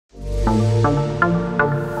Hello.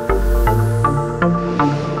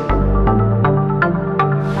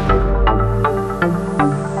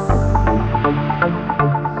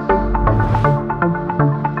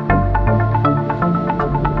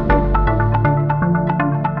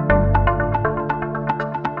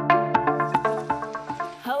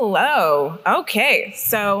 OK,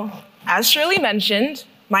 so as Shirley mentioned,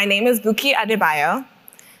 my name is Bukky Adebayo,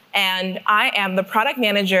 and I am the product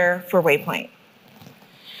manager for Waypoint.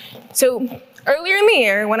 So earlier in the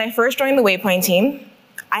year, when I first joined the Waypoint team,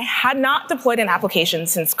 I had not deployed an application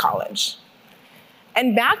since college.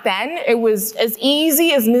 And back then, it was as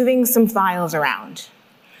easy as moving some files around.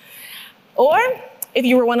 Or if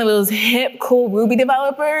you were one of those hip, cool Ruby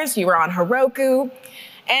developers, you were on Heroku,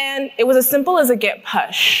 and it was as simple as a git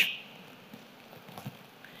push.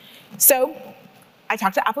 So I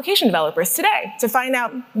talked to application developers today to find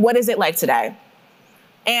out what is it like today.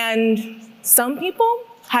 And some people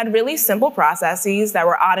had really simple processes that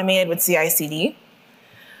were automated with CI/CD.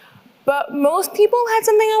 But most people had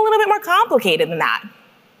something a little bit more complicated than that.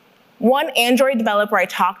 One Android developer I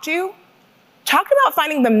talked to talked about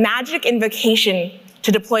finding the magic invocation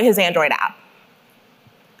to deploy his Android app.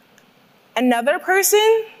 Another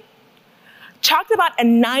person talked about a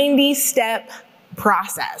 90-step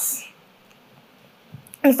process.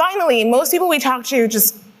 And finally, most people we talked to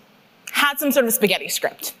just had some sort of spaghetti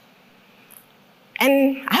script.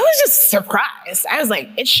 And I was just surprised. I was like,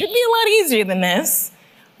 it should be a lot easier than this.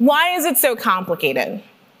 Why is it so complicated?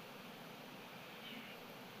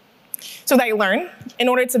 So that I learned, in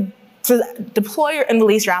order to deploy and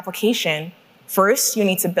release your application, first, you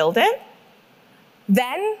need to build it.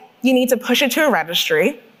 Then, you need to push it to a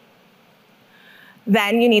registry.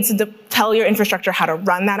 Then, you need to tell your infrastructure how to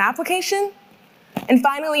run that application. And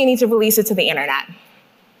finally, you need to release it to the internet.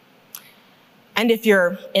 And if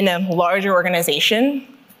you're in a larger organization,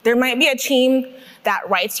 there might be a team that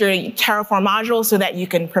writes your Terraform module so that you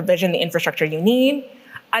can provision the infrastructure you need,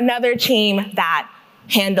 another team that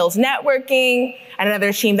handles networking, and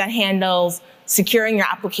another team that handles securing your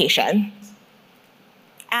application.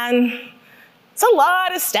 And it's a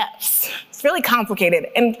lot of steps. It's really complicated.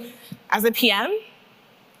 And as a PM,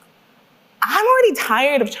 I'm already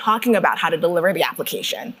tired of talking about how to deliver the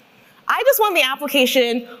application. I just want the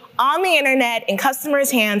application on the internet in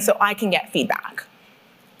customers' hands so I can get feedback.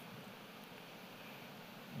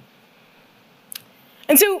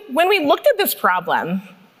 And so when we looked at this problem,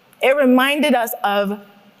 it reminded us of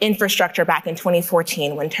infrastructure back in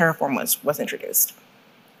 2014 when Terraform was introduced.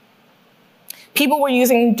 People were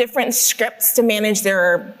using different scripts to manage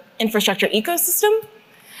their infrastructure ecosystem,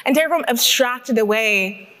 and Terraform abstracted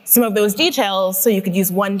away some of those details so you could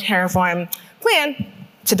use one Terraform plan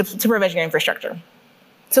to provision your infrastructure.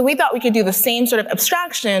 So we thought we could do the same sort of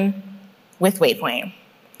abstraction with Waypoint.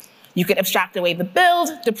 You could abstract away the build,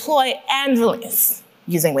 deploy, and release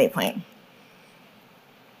using Waypoint.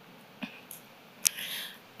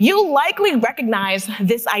 You'll likely recognize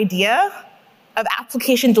this idea of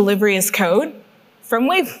application delivery as code from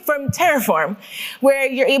Terraform, where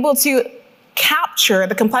you're able to capture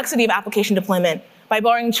the complexity of application deployment by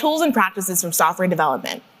borrowing tools and practices from software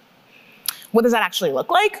development. What does that actually look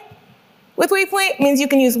like? With Waypoint, it means you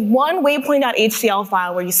can use one waypoint.htcl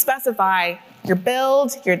file where you specify your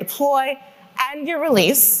build, your deploy, and your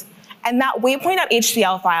release, and that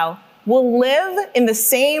waypoint.htcl file will live in the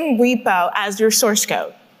same repo as your source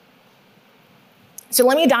code. So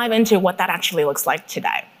let me dive into what that actually looks like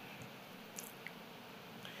today.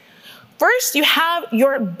 First, you have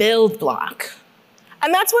your build block.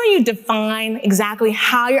 And that's where you define exactly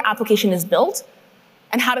how your application is built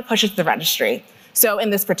and how to push it to the registry. So in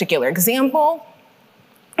this particular example,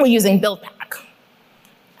 we're using build pack.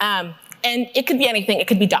 And it could be anything. It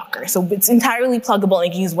could be Docker. So it's entirely pluggable, and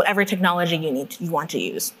you can use whatever technology you want to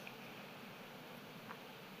use.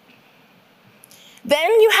 Then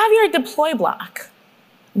you have your deploy block,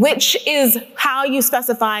 which is how you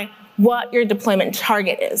specify what your deployment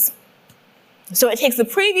target is. So it takes the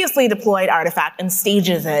previously deployed artifact and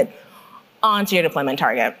stages it onto your deployment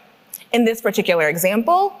target. In this particular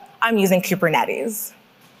example, I'm using Kubernetes.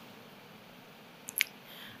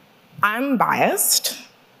 I'm biased,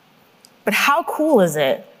 but how cool is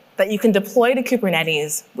it that you can deploy to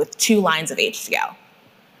Kubernetes with 2 lines of HCL?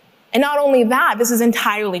 And not only that, this is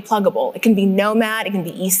entirely pluggable. It can be Nomad, it can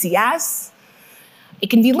be ECS, it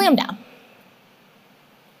can be Lambda.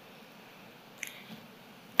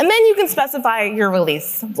 And then you can specify your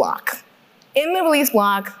release block. In the release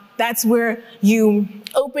block, that's where you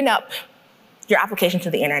open up your application to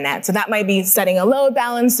the internet. So that might be setting a load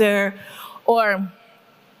balancer or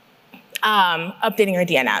updating your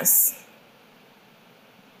DNS.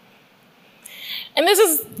 And this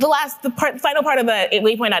is the final part of the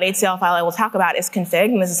waypoint.html file I will talk about is config,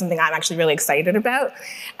 and this is something I'm actually really excited about.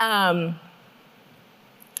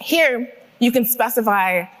 Here, you can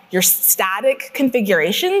specify your static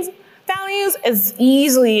configurations values as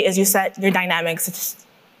easily as you set your dynamic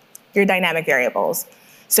variables.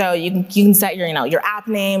 So you can set your app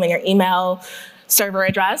name and your email server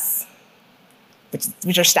address,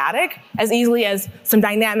 which are static, as easily as some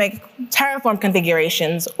dynamic Terraform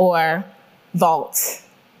configurations or Vault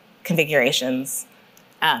configurations.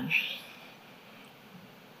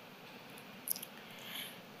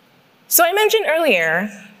 So I mentioned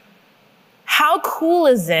earlier, how cool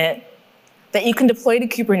is it that you can deploy to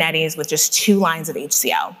Kubernetes with just 2 lines of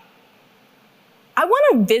HCL? I want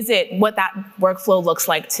to visit what that workflow looks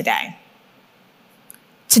like today.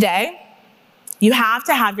 Today, you have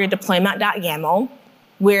to have your deployment.yaml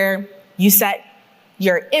where you set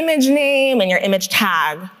your image name and your image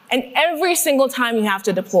tag. And every single time you have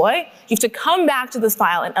to deploy, you have to come back to this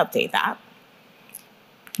file and update that.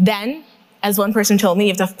 Then, as one person told me, you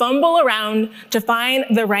have to fumble around to find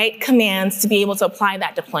the right commands to be able to apply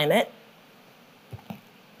that deployment.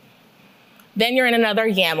 Then you're in another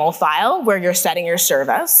YAML file where you're setting your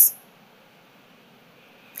service.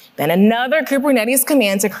 Then another Kubernetes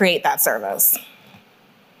command to create that service.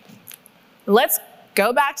 Let's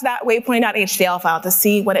go back to that waypoint.html file to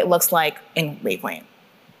see what it looks like in Waypoint.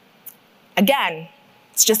 Again,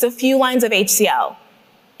 it's just a few lines of HCL.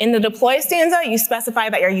 In the deploy stanza, you specify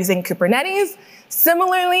that you're using Kubernetes.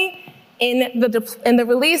 Similarly, in the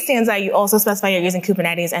release stanza, you also specify you're using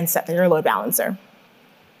Kubernetes and set your load balancer.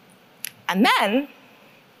 And then,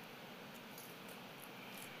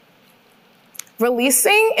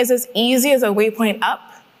 releasing is as easy as a waypoint up,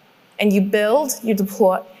 and you build, you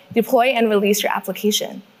deploy and release your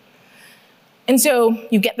application. And so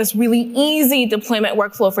you get this really easy deployment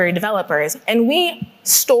workflow for your developers. And we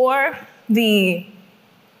store the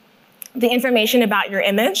information about your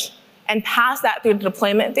image and pass that through the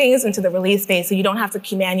deployment phase into the release phase so you don't have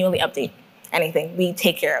to manually update anything. We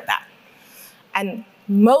take care of that. And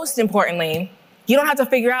most importantly, you don't have to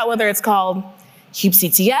figure out whether it's called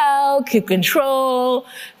kubectl, kubecontrol,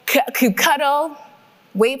 kubectl.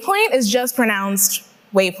 Waypoint is just pronounced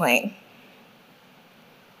waypoint.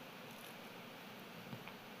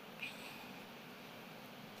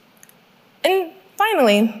 And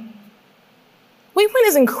finally, Waypoint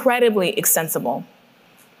is incredibly extensible.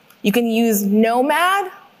 You can use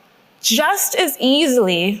Nomad just as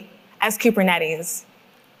easily as Kubernetes.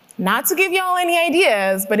 Not to give y'all any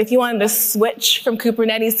ideas, but if you wanted to switch from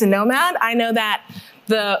Kubernetes to Nomad, I know that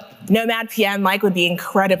the Nomad PM, Mike, would be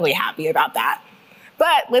incredibly happy about that.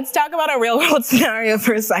 But let's talk about a real-world scenario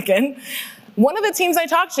for a second. One of the teams I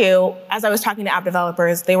talked to, as I was talking to app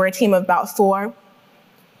developers, they were a team of about four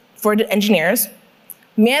engineers,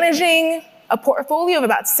 managing a portfolio of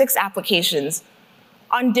about 6 applications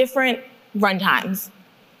on different runtimes,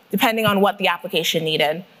 depending on what the application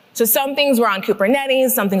needed. So some things were on Kubernetes,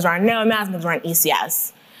 some things were on Nomad, some things were on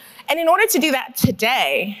ECS. And in order to do that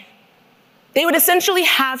today, they would essentially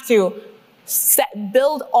have to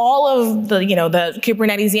build all of the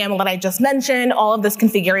Kubernetes YAML that I just mentioned, all of this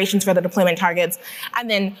configurations for the deployment targets, and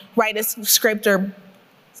then write a script or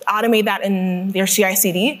automate that in their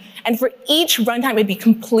CI/CD. And for each runtime, it'd be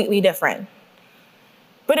completely different.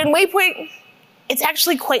 But in Waypoint, it's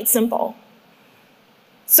actually quite simple.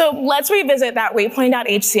 So let's revisit that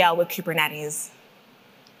waypoint.html with Kubernetes.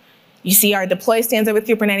 You see our deploy stanza with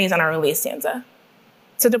Kubernetes and our release stanza.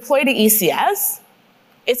 To deploy to ECS,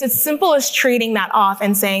 it's as simple as trading that off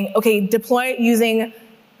and saying, OK, deploy using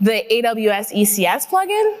the AWS ECS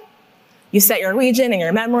plugin. You set your region and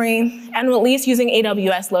your memory, and release using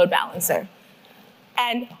AWS Load Balancer.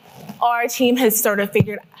 And our team has sort of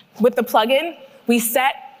figured, with the plugin, we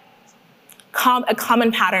set a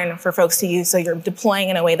common pattern for folks to use so you're deploying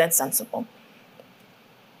in a way that's sensible.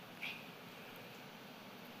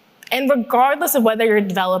 And regardless of whether your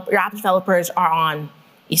app developers are on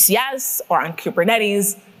ECS or on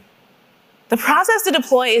Kubernetes, the process to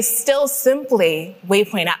deploy is still simply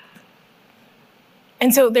waypoint up.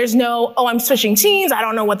 And so there's no, oh, I'm switching teams, I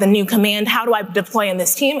don't know what the new command, how do I deploy in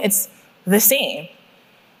this team? It's the same.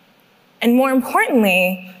 And more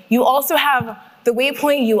importantly, you also have the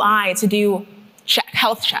Waypoint UI to do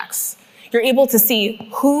health checks. You're able to see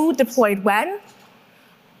who deployed when,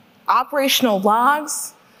 operational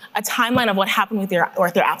logs, a timeline of what happened with your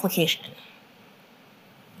application.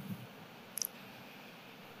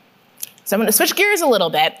 So I'm going to switch gears a little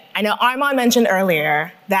bit. I know Armand mentioned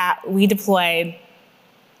earlier that we are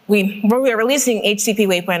releasing HCP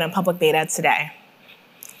Waypoint on public beta today.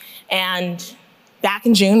 And back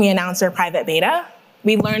in June, we announced our private beta.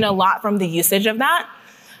 We learned a lot from the usage of that.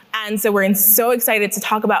 And so we're so excited to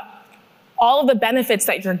talk about all of the benefits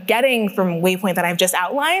that you're getting from Waypoint that I've just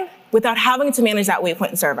outlined without having to manage that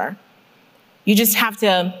Waypoint server. You just have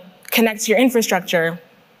to connect to your infrastructure,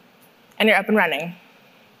 and you're up and running.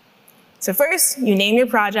 So first, you name your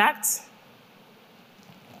project.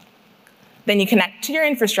 Then you connect to your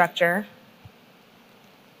infrastructure.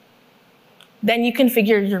 Then you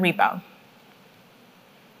configure your repo.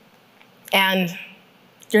 And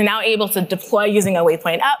you're now able to deploy using a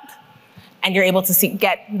Waypoint up, and you're able to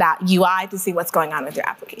get that UI to see what's going on with your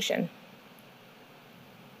application.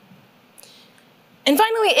 And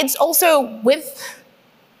finally, it's also with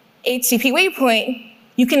HCP Waypoint,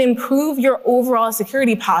 you can improve your overall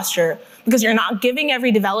security posture because you're not giving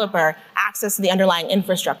every developer access to the underlying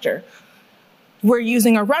infrastructure. We're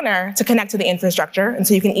using a runner to connect to the infrastructure, and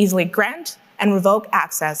so you can easily grant and revoke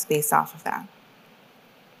access based off of that.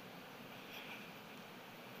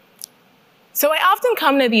 So I often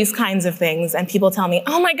come to these kinds of things and people tell me,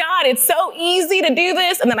 oh my God, it's so easy to do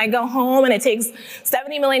this. And then I go home and it takes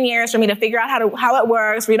 70 million years for me to figure out how it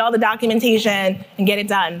works, read all the documentation, and get it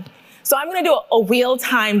done. So I'm gonna do a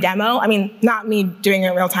real-time demo. I mean, not me doing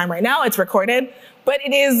it in real time right now, it's recorded, but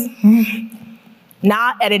it is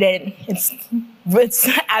not edited. It's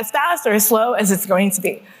as fast or as slow as it's going to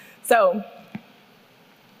be. So,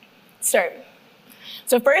 start.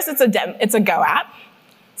 So first, it's a Go app.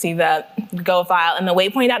 See the Go file, and the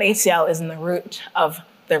waypoint.htl is in the root of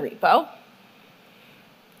the repo.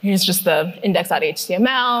 Here's just the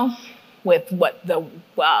index.html with what the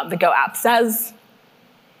Go app says.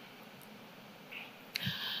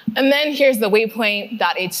 And then here's the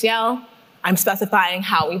waypoint.htl. I'm specifying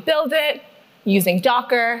how we build it using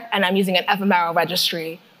Docker, and I'm using an ephemeral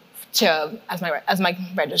registry as my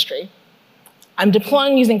registry. I'm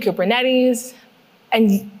deploying using Kubernetes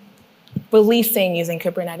and releasing using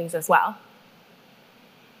Kubernetes as well.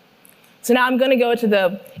 So now I'm going to go to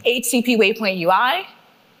the HCP Waypoint UI,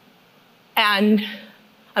 and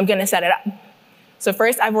I'm going to set it up. So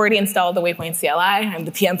first, I've already installed the Waypoint CLI. I'm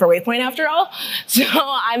the PM for Waypoint after all. So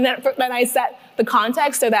then I set the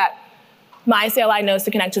context so that my CLI knows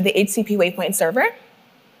to connect to the HCP Waypoint server.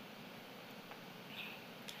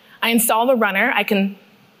 I install the runner.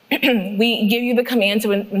 We give you the command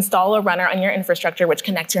to install a runner on your infrastructure, which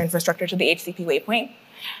connects your infrastructure to the HCP Waypoint.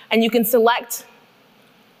 And you can select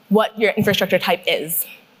what your infrastructure type is.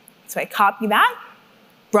 So I copy that,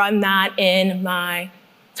 run that in my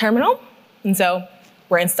terminal. And so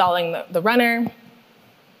we're installing the runner,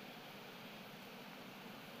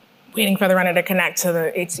 waiting for the runner to connect to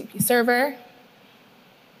the HCP server.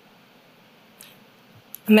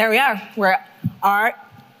 And there we are, where our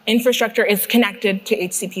infrastructure is connected to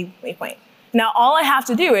HCP Waypoint. Now, all I have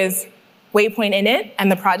to do is Waypoint init,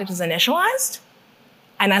 and the project is initialized.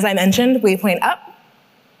 And as I mentioned, Waypoint up.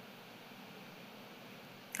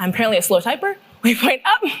 I'm apparently a slow typer. Waypoint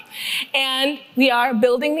up. And we are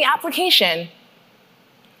building the application.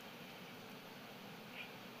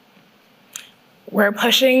 We're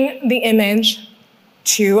pushing the image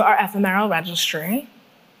to our ephemeral registry.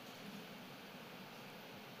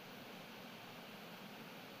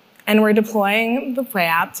 And we're deploying the Play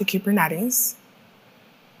app to Kubernetes.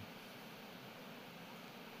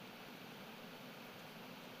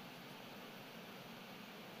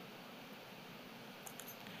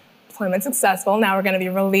 Deployment successful. Now we're going to be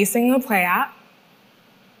releasing the Play app.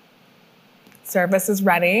 Service is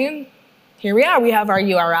ready. Here we are. We have our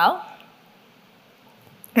URL.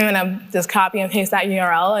 I'm going to just copy and paste that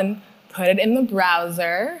URL and put it in the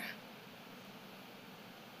browser.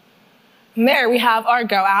 And there we have our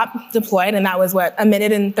Go app deployed, and that was, what, 1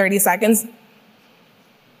 minute and 30 seconds?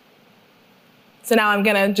 So now I'm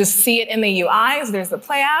going to just see it in the UI. So there's the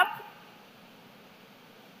Play app.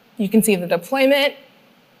 You can see the deployment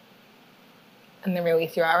and the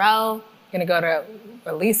release URL. I'm going to go to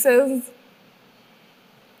releases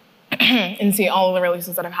and see all of the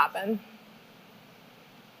releases that have happened.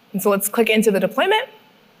 And so let's click into the deployment.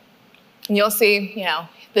 And you'll see,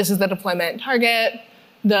 this is the deployment target.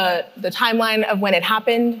 The timeline of when it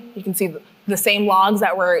happened, you can see the same logs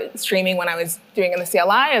that were streaming when I was doing in the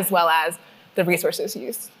CLI, as well as the resources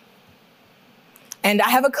used. And I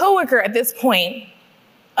have a coworker at this point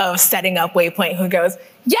of setting up Waypoint who goes,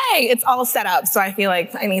 yay, it's all set up. So I feel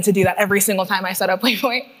like I need to do that every single time I set up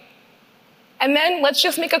Waypoint. And then let's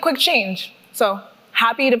just make a quick change. So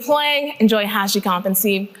happy deploying, enjoy HashiConf, and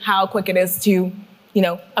see how quick it is to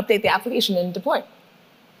update the application and deploy.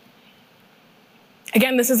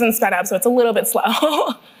 Again, this isn't sped up, so it's a little bit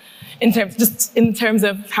slow in terms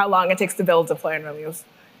of how long it takes to build, deploy, and release.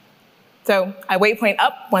 So I waypoint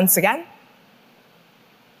up once again.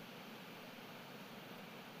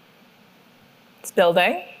 It's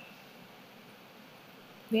building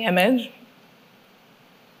the image.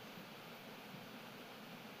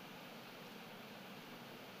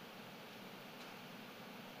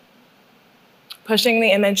 Pushing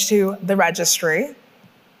the image to the registry.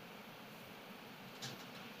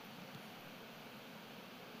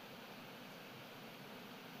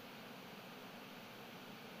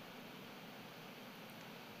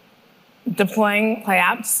 Deploying play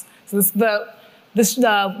apps. So the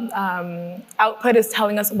output is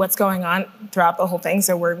telling us what's going on throughout the whole thing.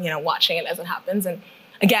 So we're watching it as it happens. And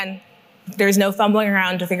again, there's no fumbling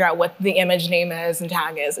around to figure out what the image name is and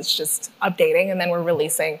tag is. It's just updating, and then we're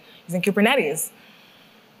releasing using Kubernetes.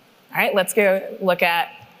 All right, let's go look at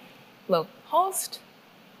localhost.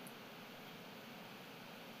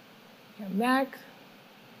 Come back.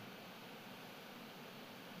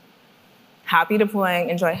 Happy deploying,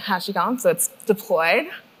 enjoy HashiConf, so it's deployed.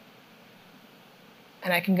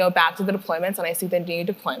 And I can go back to the deployments, and I see the new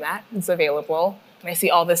deployment is available. And I see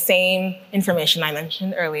all the same information I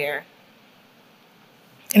mentioned earlier.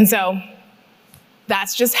 And so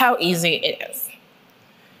that's just how easy it is.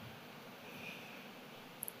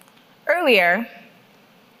 Earlier,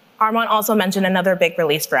 Armand also mentioned another big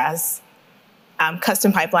release for us,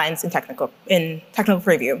 custom pipelines in technical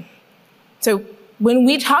preview. So when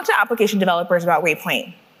we talk to application developers about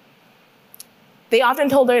Waypoint, they often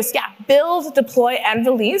told us, yeah, build, deploy, and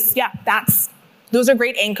release. Yeah, those are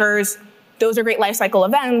great anchors. Those are great lifecycle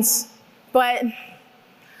events. But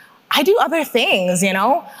I do other things, And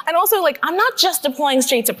also, I'm not just deploying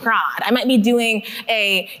straight to prod. I might be doing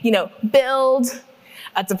a, build,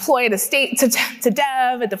 a deploy to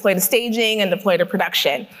dev, a deploy to staging, and deploy to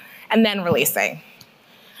production, and then releasing.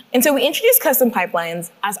 And so we introduced custom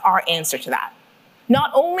pipelines as our answer to that.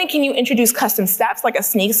 Not only can you introduce custom steps like a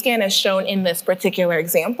snake scan as shown in this particular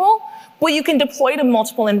example, but you can deploy to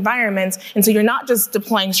multiple environments. And so you're not just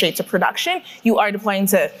deploying straight to production, you are deploying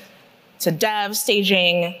to dev,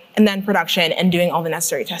 staging, and then production, and doing all the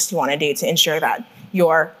necessary tests you want to do to ensure that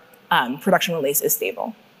your production release is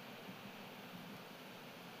stable.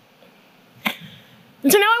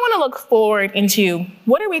 And so now I want to look forward into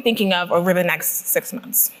what are we thinking of over the next 6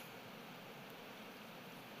 months.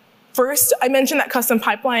 First, I mentioned that custom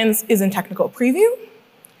pipelines is in technical preview.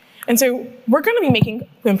 And so we're going to be making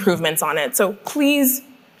improvements on it. So please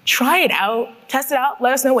try it out, test it out,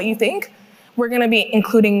 let us know what you think. We're going to be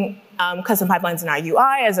including custom pipelines in our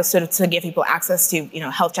UI as a sort of to give people access to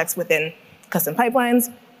health checks within custom pipelines.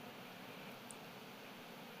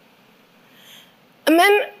 And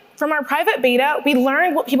then from our private beta, we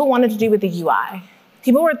learned what people wanted to do with the UI.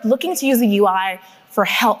 People were looking to use the UI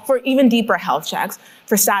for even deeper health checks,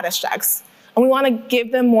 for status checks. And we want to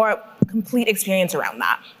give them more complete experience around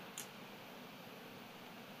that.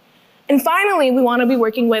 And finally, we want to be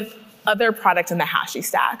working with other products in the Hashi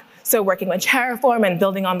stack. So working with Terraform and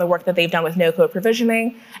building on the work that they've done with no-code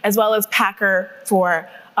provisioning, as well as Packer for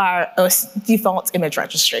our default image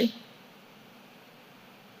registry.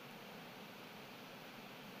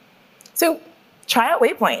 So try out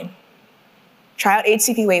Waypoint. Try out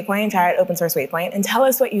HCP Waypoint, try out open source Waypoint, and tell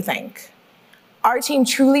us what you think. Our team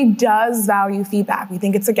truly does value feedback. We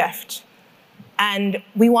think it's a gift. And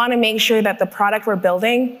we want to make sure that the product we're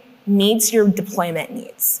building meets your deployment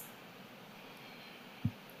needs.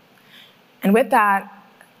 And with that,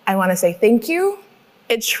 I want to say thank you.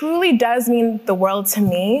 It truly does mean the world to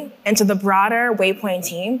me and to the broader Waypoint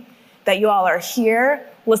team that you all are here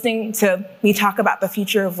listening to me talk about the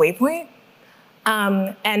future of Waypoint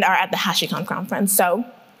and are at the HashiConf conference. So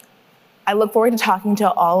I look forward to talking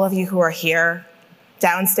to all of you who are here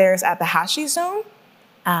downstairs at the Hashi Zone.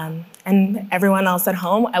 And everyone else at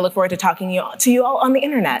home, I look forward to talking to you all on the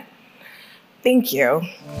internet. Thank you.